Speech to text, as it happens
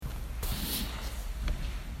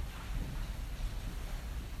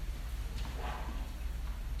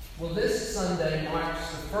Well, this Sunday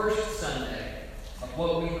marks the first Sunday of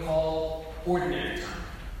what we call ordinary time,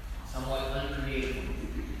 somewhat uncreative.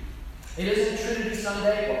 It isn't Trinity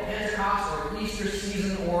Sunday or Pentecost or Easter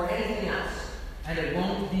season or anything else, and it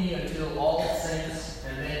won't be until All Saints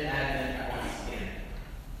and then Advent once again.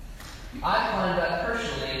 I climbed up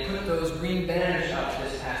personally and put those green banners up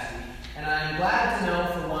this past week, and I'm glad to know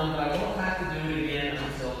for one that I won't have to do it again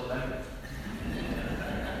until November.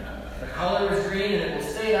 The color is green and it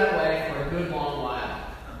will stay that way for a good long while.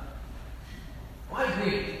 Why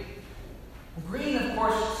green? Well, green, of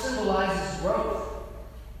course, symbolizes growth.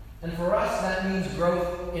 And for us, that means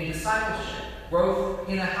growth in discipleship, growth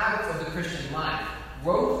in the habits of the Christian life,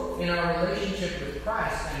 growth in our relationship with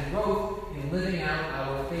Christ, and growth in living out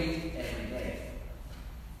our faith every day.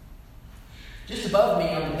 Just above me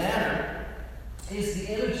on the banner is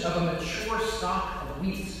the image of a mature stalk of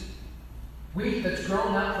wheat. Wheat that's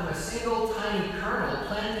grown up from a single tiny kernel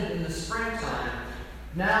planted in the springtime,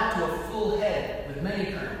 now to a full head with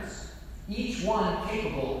many kernels, each one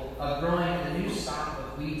capable of growing a new stalk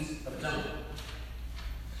of wheat of its own.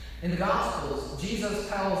 In the Gospels, Jesus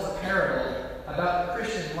tells a parable about the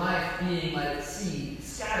Christian life being like seed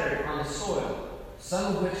scattered on the soil,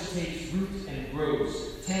 some of which takes root and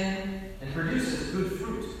grows, and produces good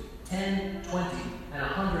fruit, 10, 20, and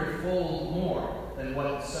 100-fold more than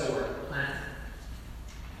what the sower planted.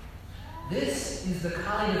 This is the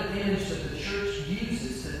kind of image that the church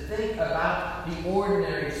uses to think about the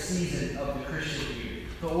ordinary season of the Christian year,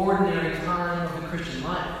 the ordinary time of the Christian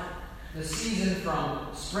life, the season from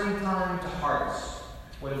springtime to harvest,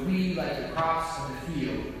 when we, like the crops of the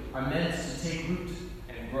field, are meant to take root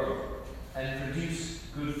and grow and produce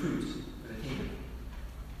good fruit for the kingdom.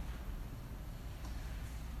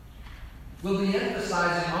 We'll be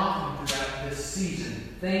emphasizing often throughout this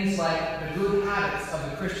season things like the good habits of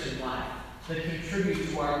the Christian life that contribute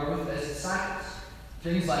to our growth as disciples.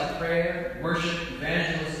 Things like prayer, worship,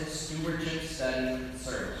 evangelism, stewardship, study, and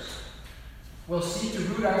service. We'll seek to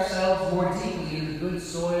root ourselves more deeply in the good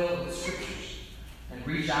soil of the Scriptures and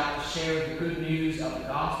reach out to share the good news of the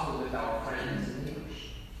gospel with our friends and neighbors.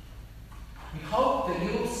 We hope that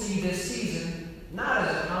you'll see this season not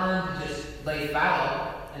as a time to just lay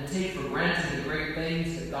fallow and take for granted the great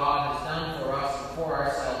things that God has done for us and for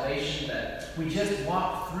our salvation, that we just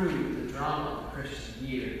walk through the drama of the Christian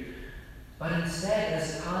year, but instead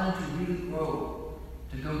as a time to really grow,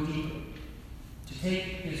 to go deeper, to take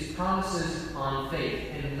His promises on faith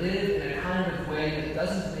and live in a kind of way that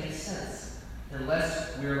doesn't make sense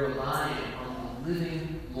unless we're relying on the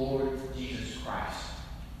living Lord Jesus Christ,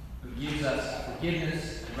 who gives us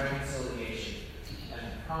forgiveness and reconciliation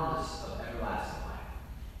and the promise of everlasting life.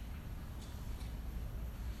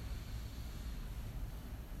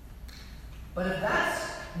 But if that's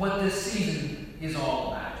what this season is all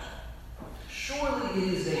about, surely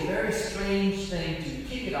it is a very strange thing to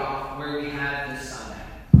kick it off where we have this Sunday.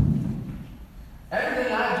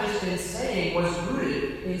 Everything I've just been saying was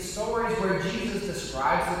rooted in stories where Jesus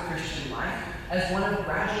describes the Christian life as one of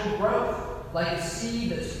gradual growth, like a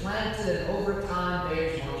seed that's planted and over time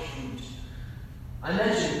bears much fruit. I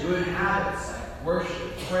mentioned good habits like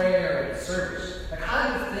worship, prayer, and service, the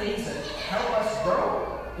kind of things that help us grow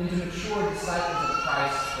into mature disciples of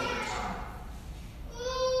Christ over time.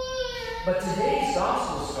 But today's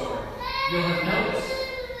gospel story, you'll have noticed,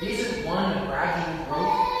 isn't one of gradual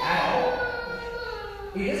growth at all.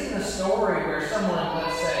 It isn't a story where someone,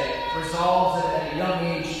 let's say, resolves at a young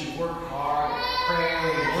age to work hard at prayer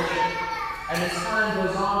and worship, and as time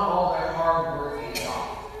goes on, all their hard work pays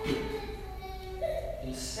off.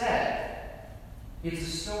 Instead, it's a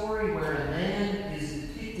story where a man is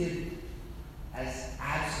depicted as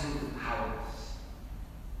absolutely powerless,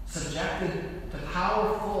 subjected to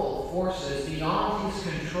powerful forces beyond his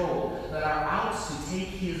control that are out to take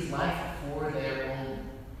his life for their own.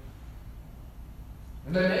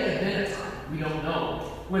 And there may have been a time, we don't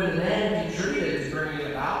know, when the man contributed to bringing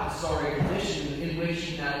about the sorry condition in which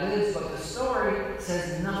he now lives, but the story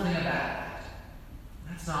says nothing about that.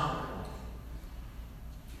 That's not the point.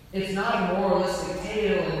 It's not a moralistic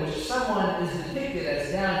tale in which someone is depicted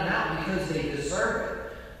as down and out because they deserve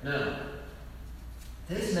it. No.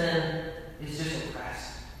 This man is just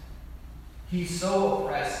oppressed. He's so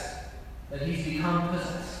oppressed that he's become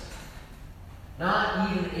possessed. Not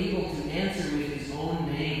even able to answer with his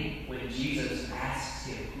own name when Jesus asks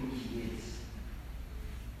him who he is.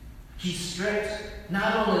 He's stripped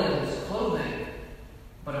not only of his clothing,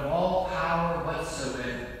 but of all power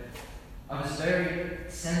whatsoever, of his very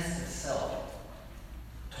sense of self,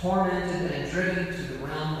 tormented and driven to the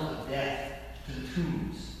realm of death, to the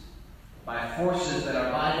tombs, by forces that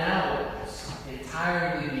are by now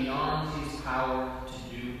entirely beyond his power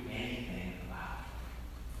to do anything about.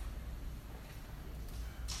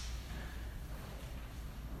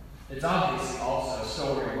 It's obviously also a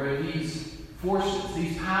story where these forces,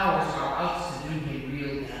 these powers, are out to do him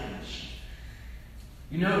real damage.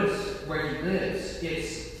 You notice where he lives.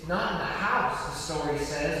 It's not in the house, the story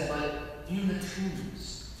says, but in the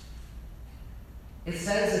tombs. It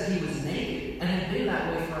says that he was naked and had been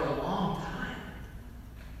that way for a long time,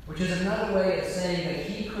 which is another way of saying that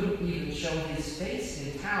he couldn't even show his face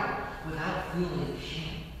in town without feeling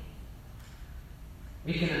shame.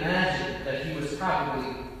 We can imagine that he was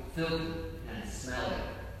probably filthy and smelly,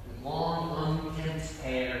 with long, unkempt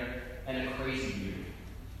hair and a crazy beard.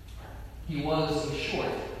 He was, in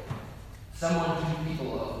short, someone whom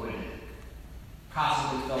people avoided,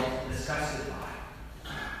 possibly felt disgusted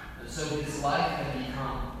by. And so his life had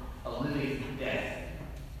become a living death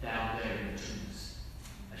down there in the tombs,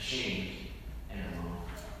 ashamed and alone.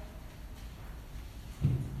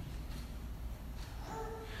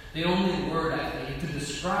 The only word, I think, to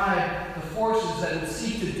describe the forces that would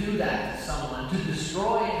seek to do that to someone, to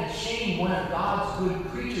destroy and shame one of God's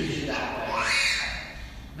good creatures in that way,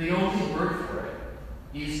 the only word for it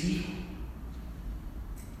is evil.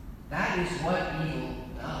 That is what evil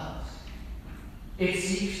does. It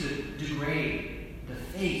seeks to degrade,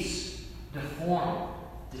 deface, deform,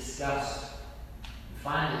 disgust, and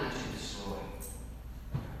finally to destroy.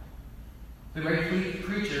 The great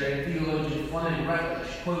preacher and theologian Fleming Rutledge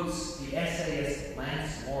quotes the essayist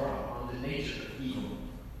Lance Morrow on the nature of evil.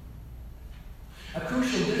 A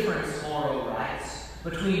crucial difference, Morrow writes,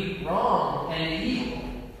 between wrong and evil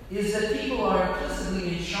is that people are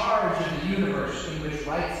implicitly in charge of the universe in which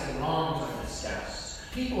rights and wrongs are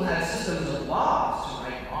discussed. People have systems of laws to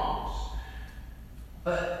right wrongs.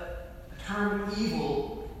 But the term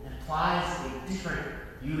evil implies a different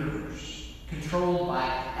universe, controlled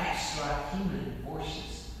by extra-human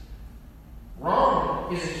forces.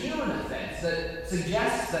 Wrong is a human offense that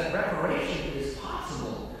suggests that reparation is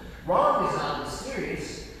possible. Wrong is not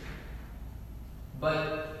mysterious,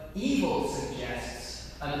 but evil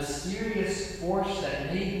suggests a mysterious force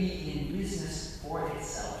that may be in business for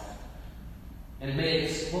itself and may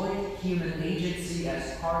exploit human agency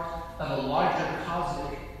as part of a larger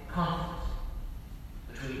cosmic conflict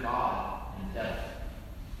between God and the devil.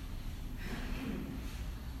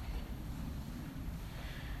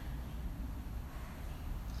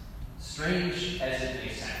 Strange as it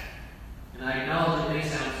may sound, and I acknowledge it may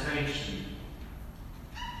sound strange to you,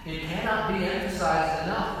 it cannot be emphasized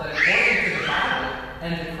enough that according to the Bible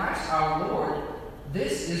and to Christ our Lord,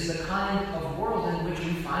 this is the kind of world in which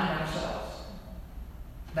we find ourselves.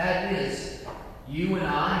 That is, you and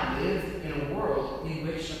I live in a world in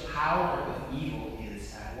which the power of evil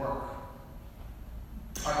is at work.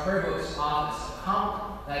 Our prayer book's office of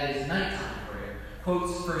Compline, that is nighttime prayer,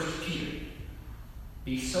 quotes 1 Peter.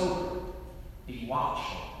 Be sober, be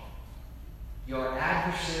watchful. Your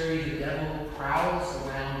adversary, the devil, prowls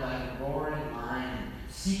around like a roaring lion,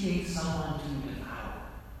 seeking someone to devour.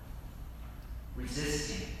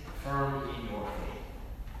 Resist him, firm in your faith.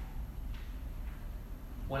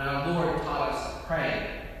 When our Lord taught us to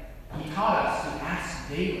pray, he taught us to ask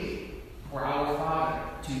daily for our Father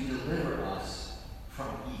to deliver us from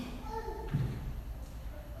evil.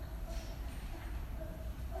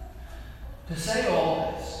 To say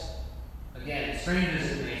all this, again, strange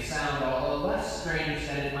as it may sound, although less strange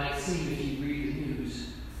than it might seem if you read the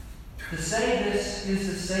news, to say this is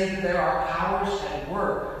to say that there are powers at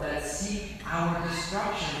work that seek our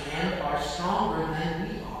destruction and are stronger than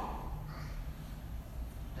we are.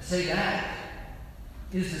 To say that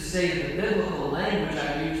is to say the biblical language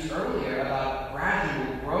I used earlier about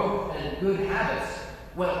gradual growth and good habits.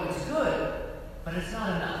 Well, it's good, but it's not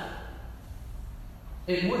enough.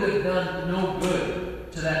 It would have done no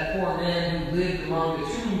good to that poor man who lived among the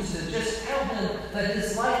tombs to just tell him that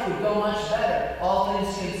his life would go much better, all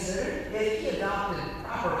things considered, if he adopted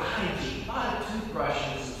proper hygiene, bought a toothbrush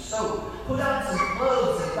and some soap, put on some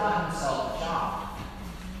clothes and got himself a job.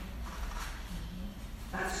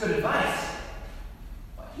 That's good advice.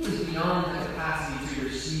 But he was beyond the capacity to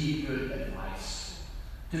receive good advice,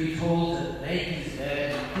 to be told to make his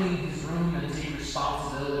bed and clean his room and take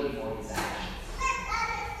responsibility for his actions.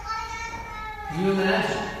 Can you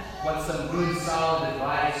imagine what some good, solid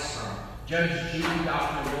advice from Judge Judy,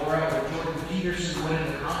 Dr. Laura, or Jordan Peterson would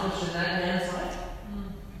have accomplished in that man's life?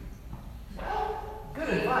 Well, good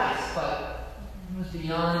advice, but it was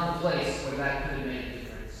beyond the place where that could have made a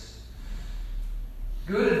difference.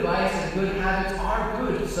 Good advice and good habits are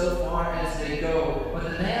good so far as they go, but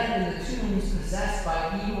the man in the tombs, possessed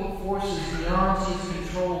by evil forces beyond his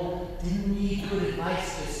control, didn't need good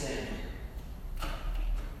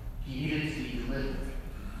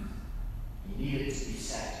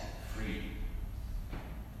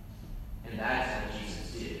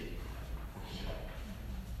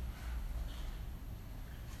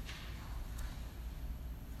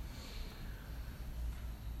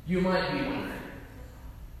You might be wondering,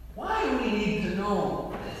 why do we need to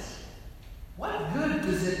know this? What good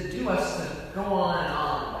does it do us to go on and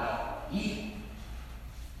on about evil?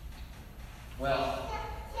 Well,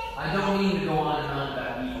 I don't mean to go on and on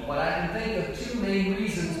about evil, but I can think of two main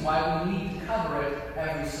reasons why we need to cover it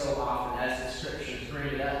every so often as the Scriptures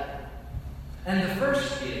bring it up. And the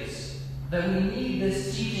first is that we need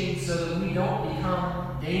this teaching so that we don't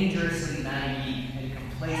become dangerously naive and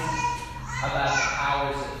complacent about the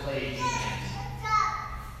powers that plague humanity.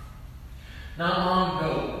 Not long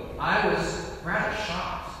ago, I was rather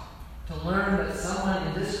shocked to learn that someone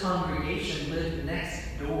in this congregation lived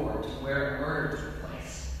next door to where a murder took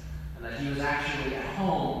place, and that he was actually at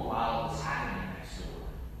home while it was happening next door.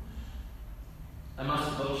 I must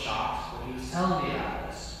have looked shocked when he was telling me about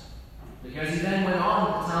this, because he then went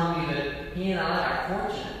on to tell me that he and I are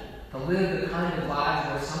fortunate to live the kind of lives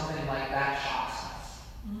where something like that shocks us.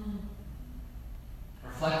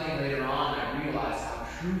 Reflecting later on, I realized how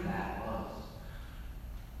true that was.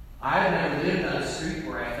 I've never lived on a street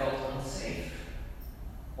where I felt unsafe,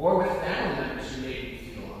 or with family members who made me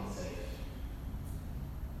feel unsafe.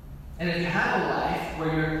 And if you have a life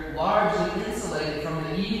where you're largely insulated from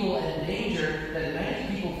the evil and danger that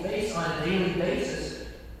many people face on a daily basis,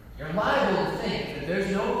 you're liable to think that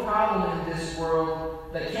there's no problem in this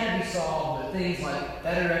world that can't be solved with things like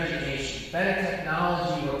better education, better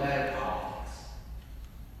technology, or better politics.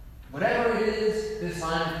 Whatever it is, this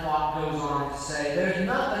line of thought goes on to say, there's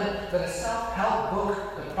nothing that a self-help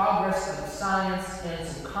book, the progress of science, and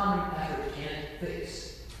some common effort can't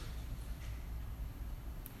fix.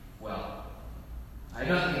 Well, I have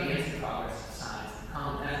nothing against the progress of science and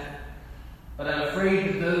common effort, but I'm afraid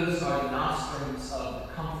that those are the nostrums of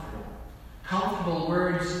the comfortable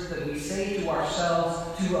words that we say to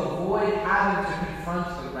ourselves to avoid having to confront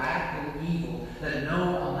the radical evil that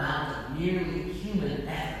no amount of merely human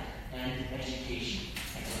effort and education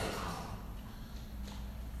can overcome.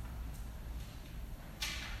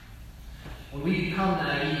 When we become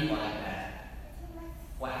naive like that,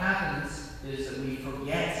 what happens is that we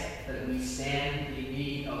forget that we stand in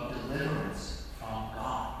need of deliverance from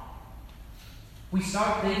God. We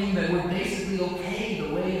start thinking that we're basically okay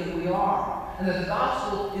the way that we are, and that the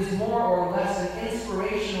gospel is more or less an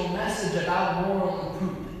inspirational message about moral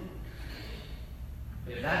improvement.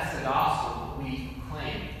 If that's the gospel that we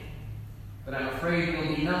proclaim, but I'm afraid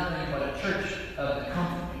we'll be nothing but a church of the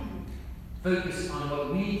comforting, focused on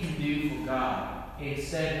what we can do for God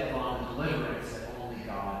instead of on the deliverance that only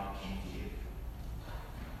God can give.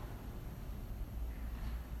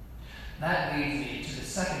 That leads me to the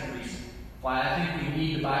second reason why I think we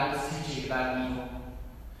need the Bible's teaching about evil,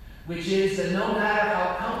 which is that no matter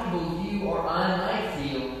how comfortable you or I might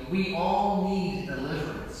feel, we all need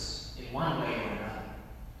deliverance in one way or another.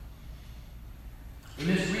 We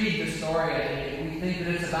misread the story, I think, if we think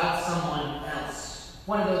that it's about someone else.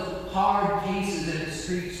 One of those hard cases in the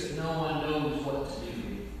streets that no one knows what to do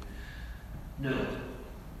with. No.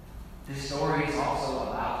 This story is also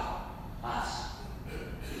about us.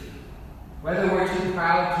 Whether we're too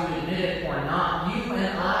proud to admit it or not, you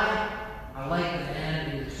and I are like the man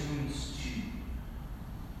in the tombs too.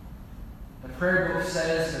 The prayer book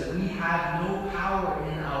says that we have no power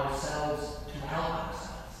in ourselves to help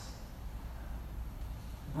ourselves.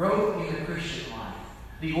 Growth in the Christian life,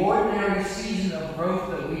 the ordinary season of growth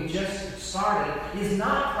that we just started, is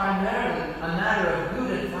not primarily a matter of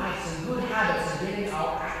good advice and good habits and getting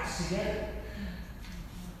our acts together.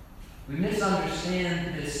 We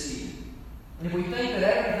misunderstand this season. And if we think that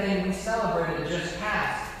everything we celebrated just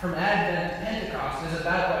past, from Advent to Pentecost, is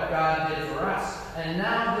about what God did for us, and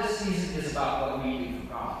now this season is about what we do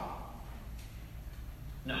for God.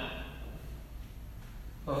 No.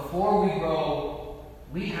 Before we grow,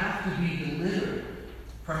 we have to be delivered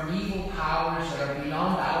from evil powers that are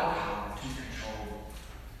beyond our power to control.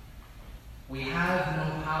 We have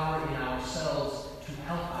no power in ourselves to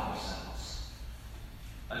help ourselves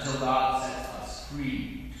until God sets us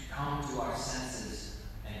free to come to our senses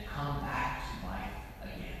and come back to life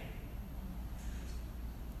again.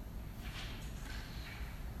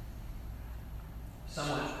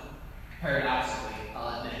 Somewhat paradoxically,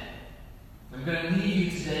 I'll admit, I'm going to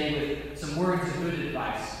leave you today with some words of good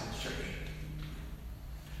advice from Scripture.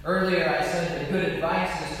 Earlier I said that good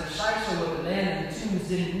advice is precisely what the man in the tombs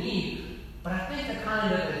didn't need, but I think the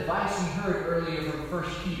kind of advice we heard earlier from 1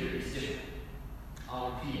 Peter is different.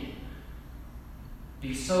 I'll repeat it.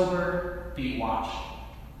 Be sober, be watchful.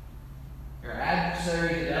 Your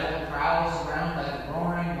adversary, the devil, prowls around like a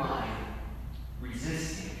roaring lion,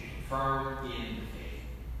 resisting, firm in the faith.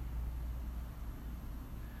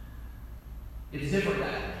 It's different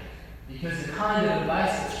that way, Because the kind of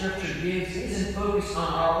advice that Scripture gives isn't focused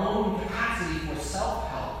on our own capacity for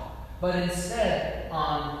self-help, but instead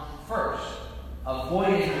on, first,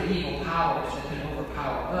 avoiding the evil powers that can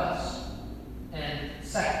overpower us, and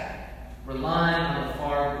second, relying on the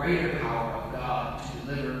far greater power of God to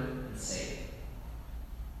deliver and save.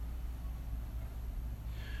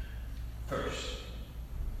 First,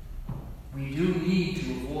 we do need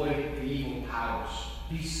to avoid the evil powers.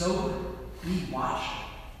 Be sober, be watchful,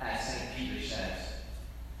 as St. Peter says.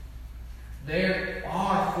 There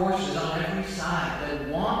are forces on every side that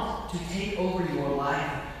want to take over your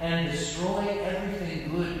life and destroy everything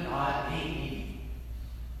good God made in you.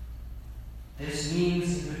 This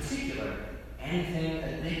means, in particular, anything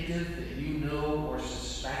addictive that you know or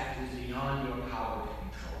suspect is beyond your power to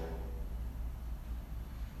control.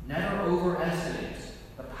 Never overestimate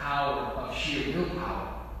the power of sheer willpower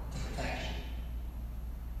to protect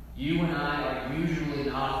you. You and I are usually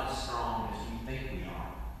not as strong as we think we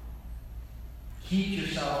are. Keep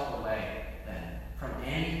yourself away, then, from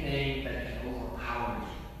anything that can overpower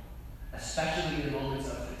you, especially in moments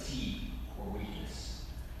of fatigue or weakness.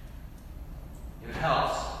 It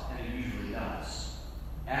helps, and it usually does.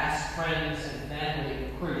 Ask friends and family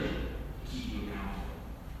and clergy to keep you accountable.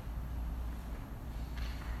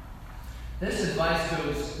 This advice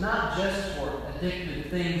goes not just for addictive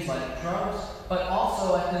things like drugs, but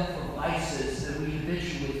also, I think, for vices that we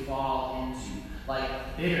habitually fall into,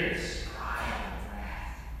 like bitterness, pride, and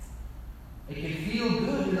wrath. It can feel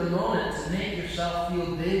good in the moment to make yourself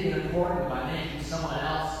feel big and important by making someone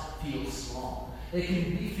else feel small. It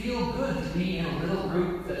can feel good to be in a little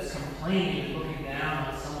group that's complaining and looking down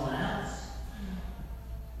on someone else.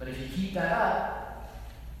 But if you keep that up,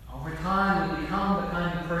 over time you'll become the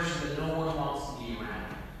kind of person that no one wants to be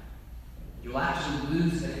around. You'll actually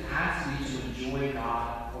lose the capacity to enjoy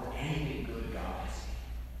God or anything good God has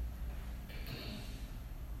made.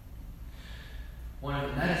 One of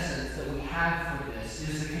the medicines that we have for this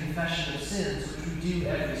is the confession of sins, which we do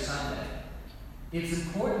every Sunday. It's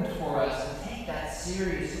important for us to take that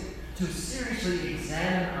seriously, to seriously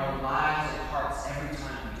examine our lives and hearts every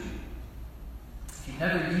time we do. If you've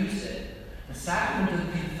never used it, the sacrament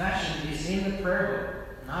of confession is in the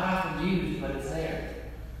prayer book, not often used, but it's there,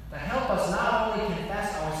 to help us not only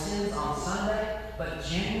confess our sins on Sunday, but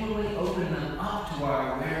genuinely open them up to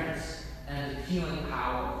our awareness and the healing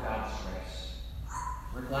power of God's grace.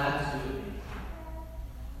 We're glad to do it.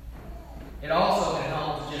 It also can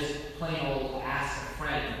help to just plain old ask a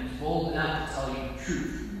friend who's bold enough to tell you the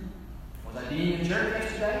truth. Was I being a jerk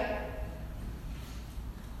yesterday?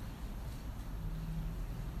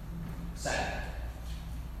 Second,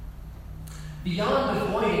 beyond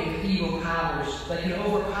avoiding the evil powers that can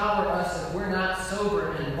overpower us if we're not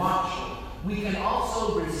sober and watchful, we can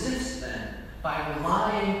also resist them by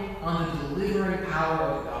relying on the delivering power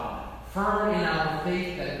of God, firm in our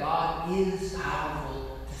faith that God is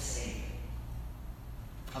powerful to save.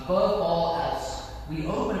 Above all else, we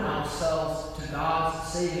open ourselves to God's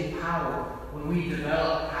saving power when we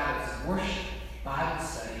develop habits of worship, Bible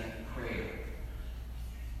study, and prayer.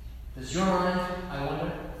 Does your mind, I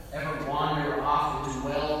wonder, ever wander off into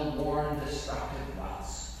well-worn destructive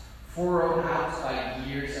ruts, furrowed out by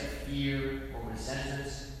years of fear or resentment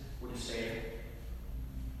or despair?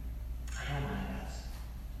 I know mine does.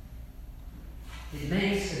 It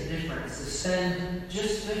makes a difference to spend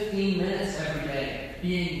just 15 minutes every day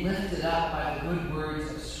being lifted up by the good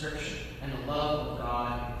words of Scripture and the love of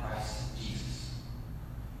God in Christ Jesus.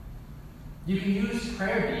 You can use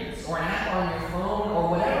prayer beads or an app on your phone or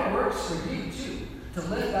whatever works for you, too, to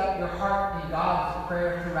lift up your heart in God's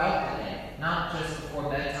prayer throughout the day, not just before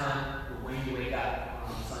bedtime or when you wake up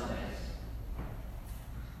on Sundays.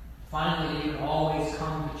 Finally, you can always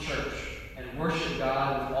come to church and worship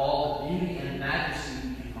God with all the beauty and majesty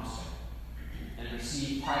you can muster, and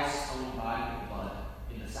receive Christ's own body and blood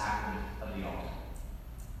in the sacrament of the altar.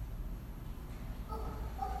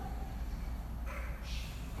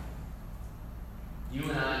 You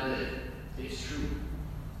and I live, it's true,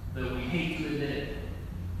 though we hate to admit it,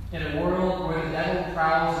 in a world where the devil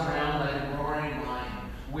prowls around like a roaring lion,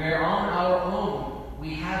 where on our own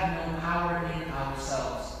we have no power in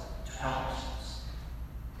ourselves to help ourselves.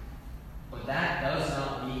 But that does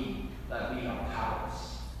not mean that we are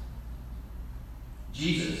powerless.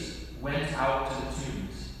 Jesus went out to the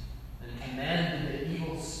tombs and commanded the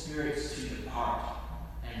evil spirits to depart,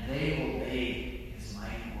 and they obeyed his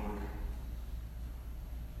mighty word.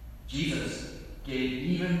 Jesus gave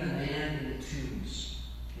even the man in the tombs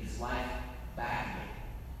his life back again.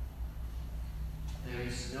 There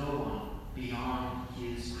is no one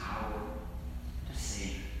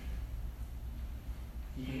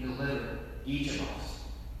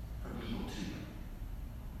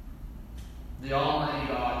the Almighty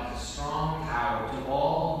God,